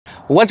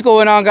What's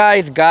going on,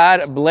 guys?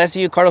 God bless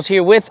you. Carlos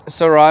here with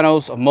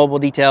Serranos Mobile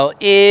Detail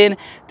in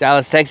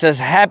Dallas, Texas.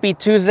 Happy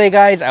Tuesday,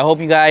 guys. I hope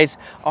you guys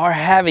are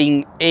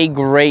having a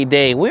great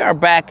day. We are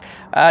back.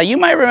 You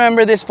might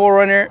remember this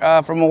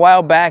 4Runner from a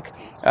while back.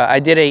 I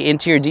did an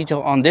interior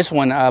detail on this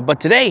one,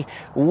 but today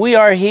we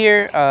are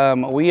here.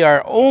 We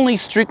are only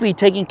strictly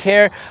taking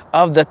care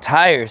of the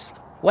tires.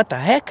 What the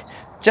heck?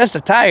 Just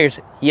the tires?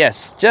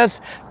 Yes, just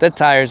the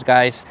tires,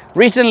 guys.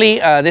 Recently,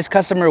 this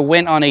customer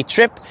went on a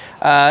trip,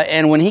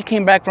 and when he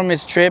came back from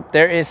his trip,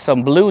 there is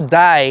some blue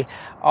dye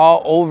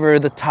all over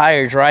the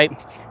tires, right?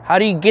 How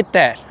do you get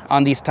that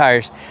on these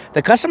tires?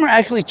 The customer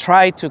actually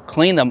tried to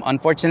clean them.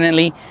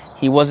 Unfortunately,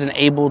 he wasn't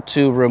able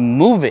to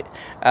remove it.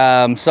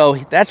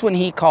 So that's when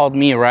he called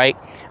me, right?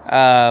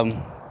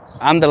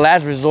 I'm the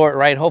last resort,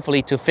 right?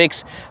 Hopefully to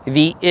fix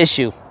the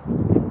issue.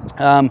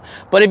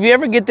 But if you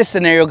ever get this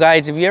scenario,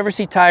 guys, if you ever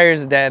see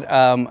tires that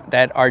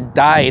that are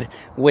dyed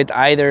with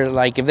either,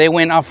 like if they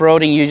went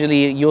off-roading,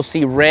 usually you'll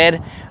see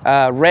red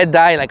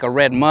dye, like a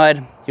red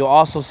mud. You'll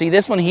also see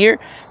this one here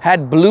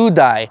had blue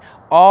dye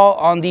all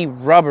on the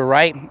rubber,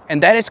 right?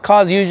 And that is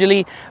caused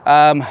usually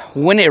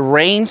when it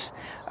rains.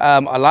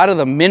 A lot of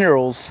the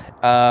minerals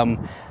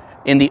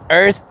in the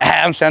earth,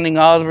 I'm sounding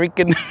all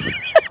freaking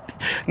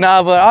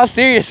no, but all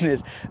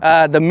seriousness,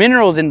 the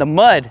minerals in the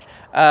mud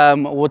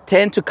will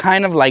tend to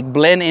kind of like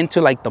blend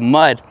into like the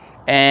mud,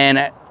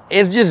 and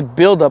it's just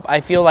build up,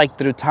 I feel like,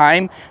 through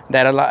time,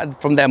 that a lot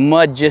from that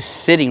mud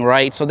just sitting,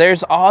 right? So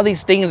there's all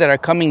these things that are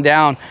coming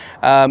down,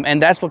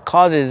 and that's what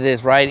causes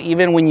this, right?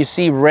 Even when you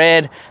see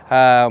red,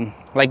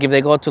 like if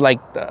they go to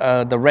like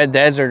the red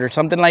desert or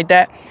something like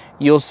that,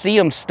 you'll see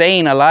them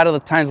stain a lot of the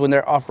times when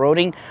they're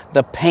off-roading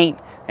the paint,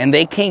 and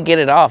they can't get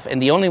it off.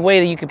 And the only way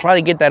that you could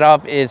probably get that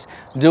off is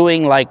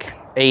doing like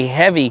a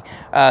heavy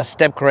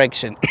step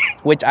correction,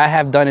 which I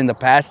have done in the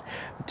past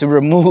to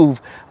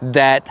remove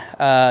that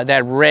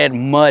that red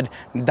mud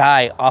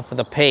dye off of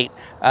the paint.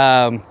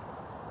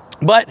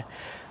 But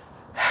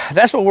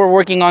that's what we're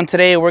working on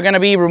today. We're going to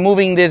be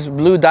removing this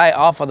blue dye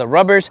off of the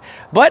rubbers.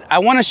 But I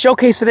want to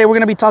showcase today, we're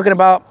going to be talking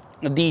about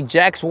the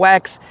JAX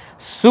Wax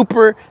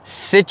Super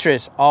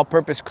Citrus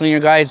all-purpose cleaner,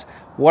 guys.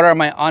 What are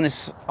my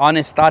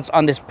honest thoughts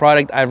on this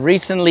product? I've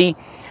recently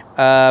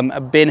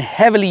been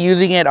heavily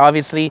using it.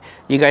 Obviously,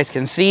 you guys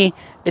can see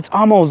it's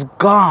almost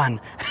gone.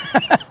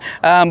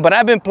 But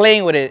I've been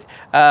playing with it,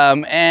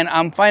 and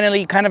I'm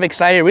finally kind of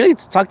excited really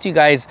to talk to you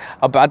guys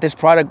about this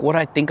product, what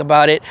I think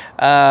about it,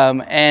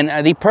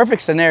 and the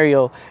perfect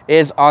scenario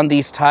is on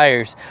these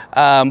tires.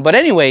 But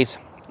anyways,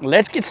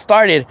 let's get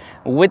started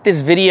with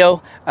this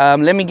video.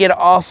 Let me get it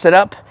all set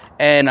up,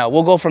 and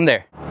we'll go from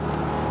there.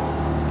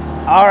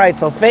 All right,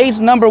 so phase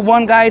number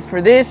one, guys,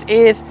 for this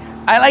is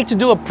I like to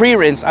do a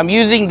pre-rinse. I'm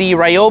using the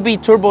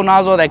Ryobi turbo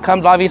nozzle that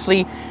comes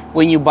obviously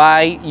when you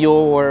buy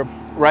your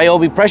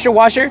Ryobi pressure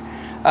washer.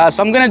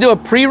 So I'm gonna do a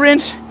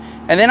pre-rinse,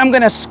 and then I'm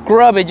gonna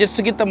scrub it just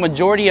to get the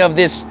majority of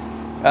this,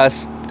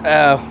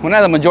 well,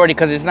 not the majority,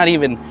 because it's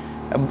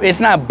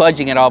not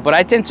budging at all, but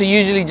I tend to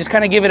usually just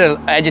kind of give it an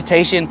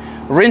agitation,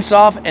 rinse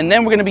off, and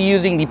then we're gonna be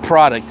using the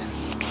product.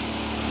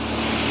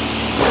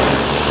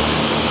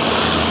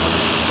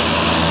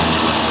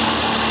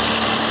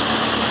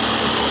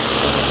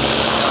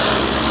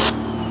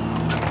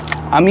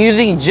 I'm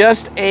using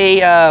just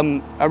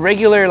a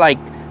regular like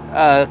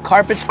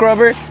carpet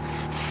scrubber,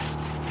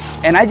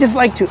 and I just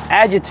like to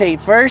agitate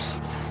first,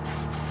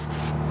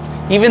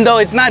 even though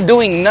it's not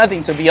doing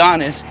nothing, to be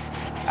honest.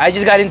 I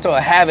just got into a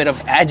habit of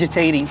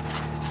agitating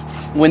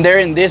when they're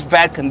in this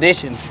bad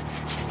condition.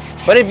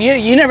 But if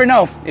you never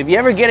know, if you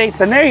ever get a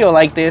scenario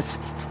like this,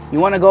 you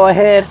want to go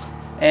ahead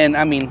and,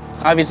 I mean,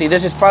 obviously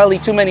this is probably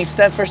too many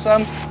steps for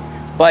some,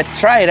 but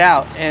try it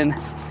out and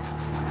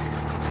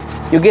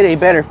you'll get a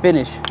better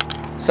finish.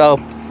 So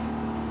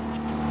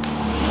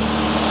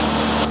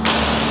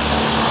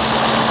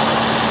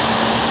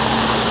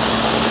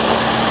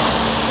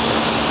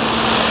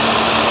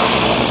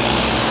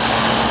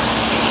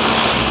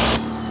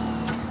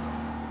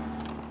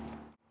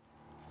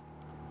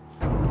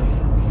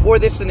for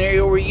this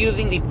scenario, we're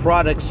using the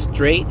product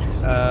straight,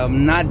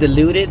 not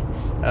diluted,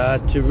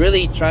 to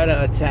really try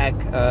to attack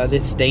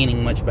this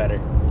staining much better.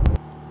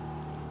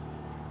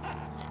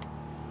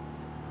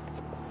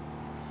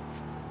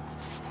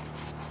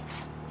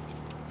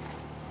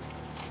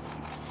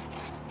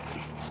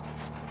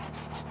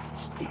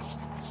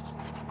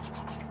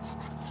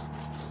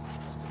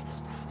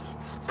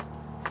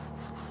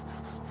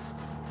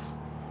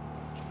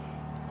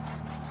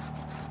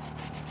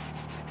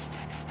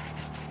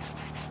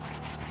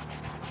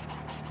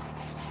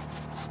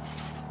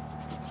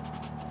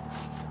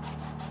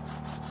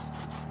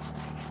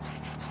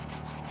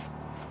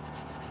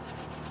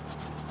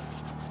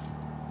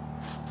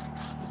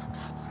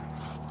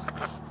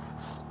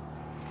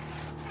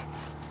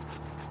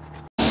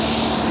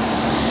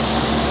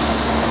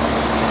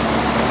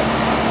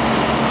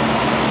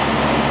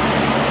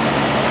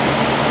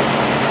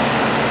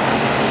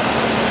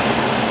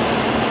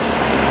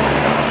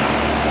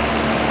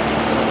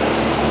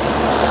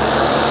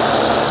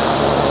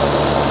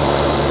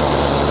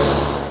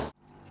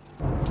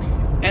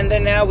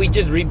 And then now we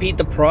just repeat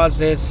the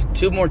process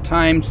 2 more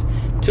times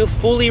to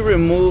fully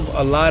remove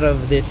a lot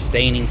of this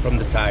staining from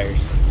the tires.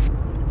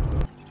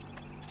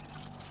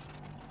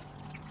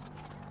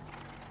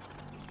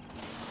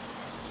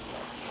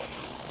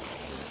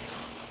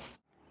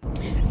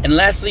 And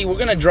lastly, we're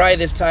gonna dry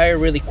this tire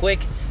really quick.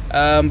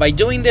 By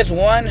doing this,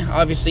 one,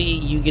 obviously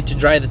you get to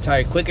dry the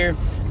tire quicker,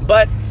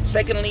 but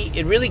secondly,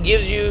 it really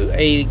gives you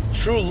a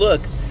true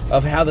look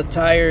of how the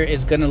tire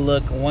is gonna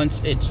look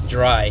once it's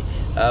dry.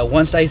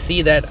 Once I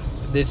see that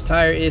this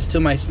tire is to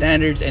my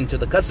standards and to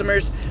the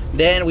customers,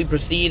 then we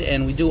proceed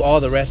and we do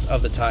all the rest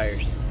of the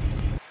tires.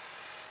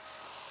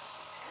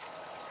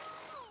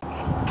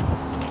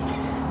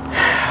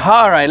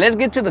 All right, let's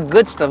get to the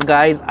good stuff,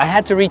 guys. I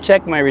had to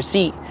recheck my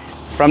receipt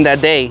from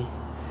that day.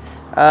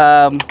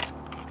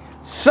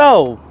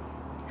 So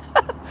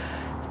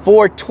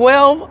for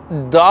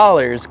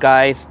 $12,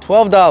 guys,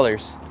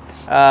 $12.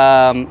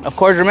 Of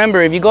course,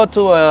 remember, if you go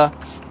to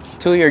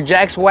your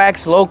JAX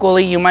Wax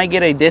locally, you might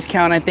get a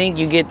discount. I think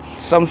you get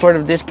some sort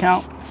of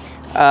discount.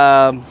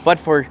 But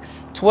for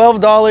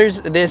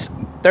 $12, this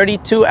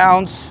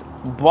 32-ounce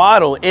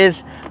bottle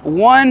is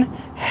one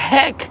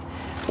heck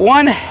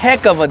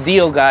of a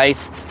deal,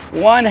 guys.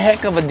 One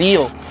heck of a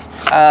deal.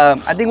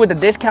 I think with the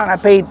discount, I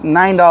paid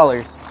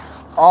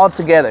 $9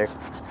 altogether.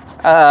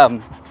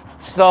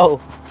 So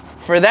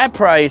for that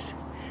price,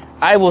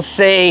 I will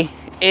say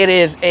it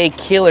is a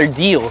killer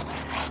deal.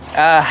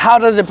 How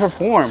does it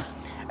perform?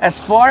 As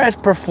far as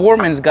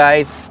performance,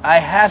 guys, I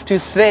have to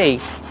say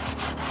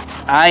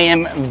I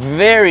am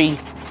very,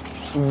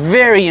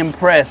 very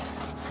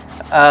impressed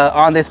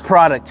on this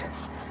product.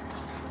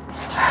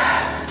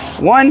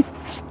 One,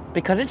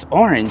 because it's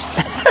orange.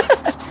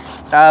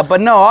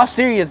 But no, all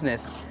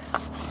seriousness,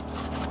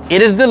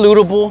 it is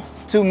dilutable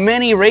to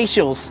many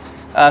ratios.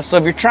 So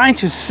if you're trying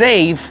to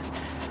save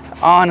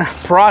on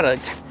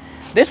product,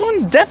 this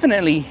one's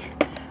definitely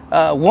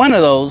one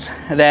of those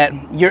that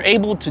you're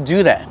able to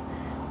do that.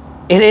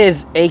 It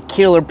is a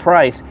killer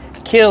price.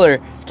 Killer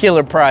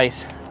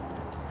price.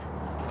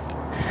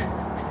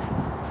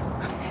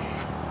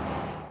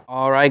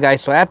 All right,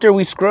 guys, so after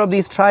we scrub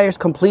these tires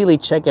completely,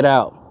 check it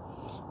out.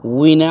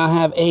 We now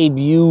have a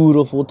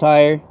beautiful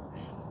tire.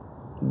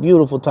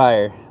 Beautiful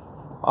tire.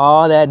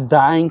 All that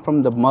dyeing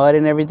from the mud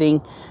and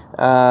everything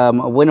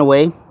went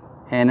away.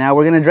 And now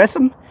we're gonna dress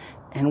them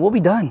and we'll be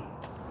done.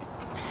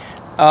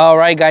 All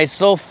right, guys,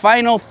 so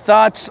final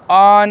thoughts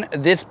on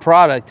this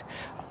product.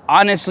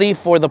 Honestly,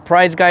 for the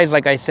price, guys,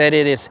 like I said,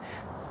 it is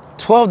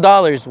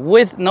 $12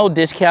 with no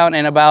discount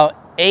and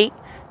about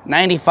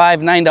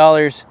 $8.95,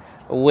 $9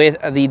 with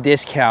the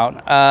discount.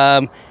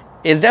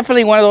 It's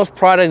definitely one of those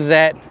products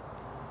that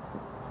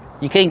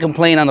you can't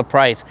complain on the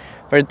price.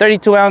 For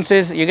 32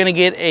 ounces, you're gonna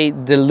get a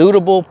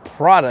dilutable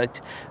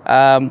product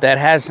that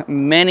has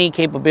many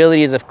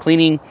capabilities of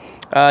cleaning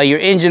your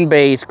engine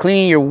bays,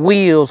 cleaning your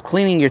wheels,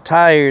 cleaning your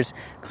tires,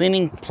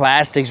 cleaning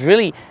plastics.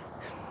 Really,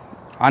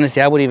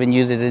 honestly, I would even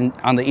use it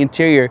on the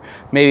interior,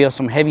 maybe of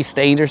some heavy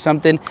stains or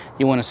something.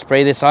 You wanna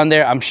spray this on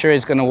there, I'm sure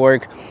it's gonna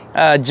work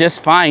just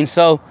fine.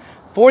 So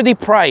for the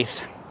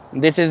price,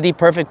 this is the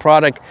perfect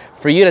product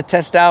for you to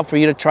test out, for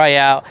you to try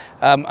out.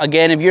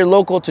 Again, if you're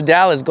local to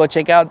Dallas, go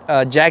check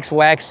out JAX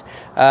Wax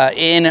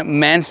in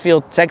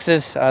Mansfield,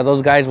 Texas.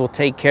 Those guys will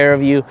take care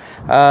of you.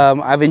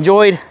 I've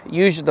enjoyed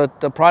usually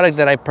the products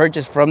that I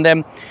purchased from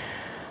them.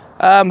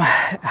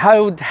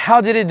 How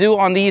did it do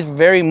on these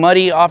very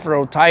muddy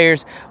off-road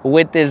tires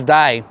with this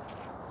dye?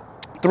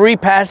 3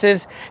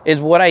 passes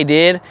is what I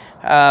did,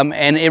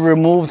 and it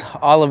removed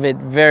all of it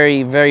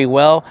very, very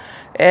well.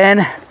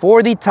 And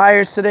for the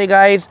tires today,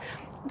 guys,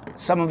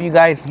 some of you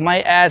guys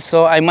might ask,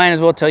 so I might as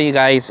well tell you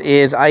guys,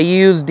 is I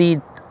use the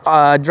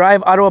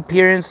Drive Auto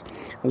Appearance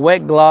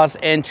Wet Gloss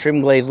and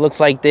Trim Glaze. Looks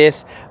like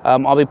this.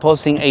 I'll be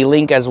posting a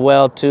link as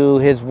well to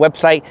his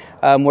website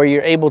where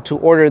you're able to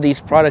order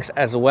these products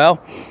as well.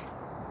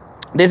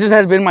 This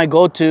has been my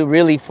go-to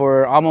really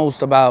for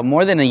almost about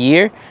more than a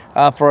year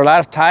for a lot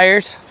of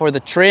tires, for the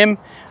trim.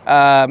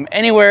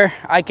 Anywhere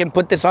I can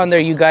put this on there,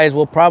 you guys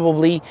will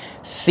probably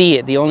see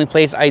it. The only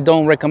place I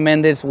don't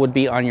recommend this would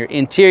be on your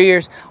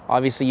interiors.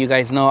 Obviously, you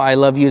guys know I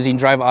love using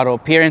Drive Auto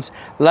Appearance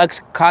Luxe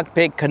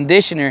Cockpit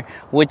Conditioner,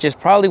 which is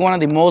probably one of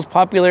the most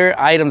popular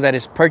items that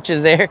is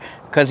purchased there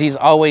because he's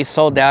always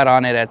sold out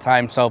on it at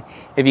times. So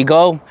if you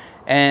go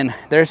and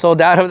they're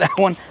sold out of that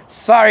one,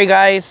 sorry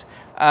guys.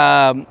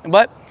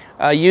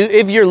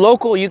 If you're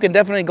local, you can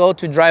definitely go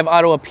to Drive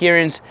Auto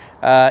Appearance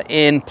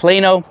in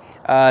Plano.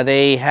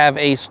 They have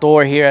a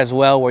store here as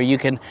well where you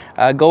can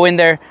go in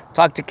there,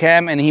 talk to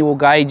Cam, and he will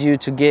guide you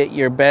to get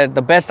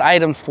the best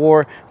items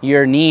for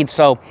your needs.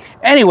 So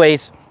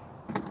anyways,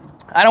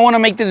 I don't want to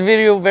make this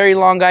video very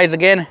long, guys.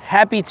 Again,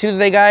 happy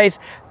Tuesday, guys.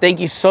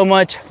 Thank you so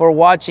much for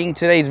watching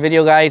today's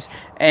video, guys.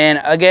 And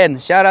again,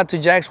 shout out to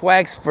JAX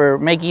Wax for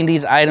making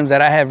these items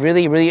that I have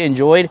really, really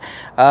enjoyed,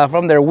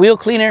 from their wheel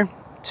cleaner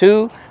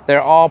 2,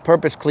 their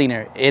all-purpose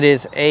cleaner. It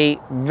is a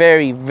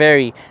very,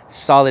 very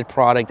solid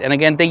product. And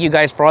again, thank you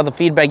guys for all the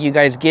feedback you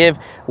guys give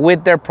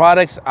with their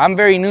products. I'm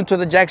very new to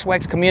the JAX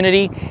Wax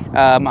community.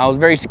 I was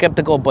very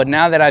skeptical, but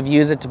now that I've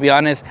used it, to be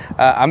honest,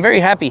 I'm very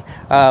happy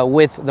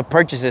with the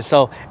purchases.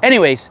 So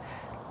anyways,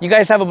 you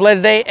guys have a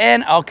blessed day,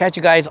 and I'll catch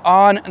you guys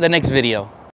on the next video.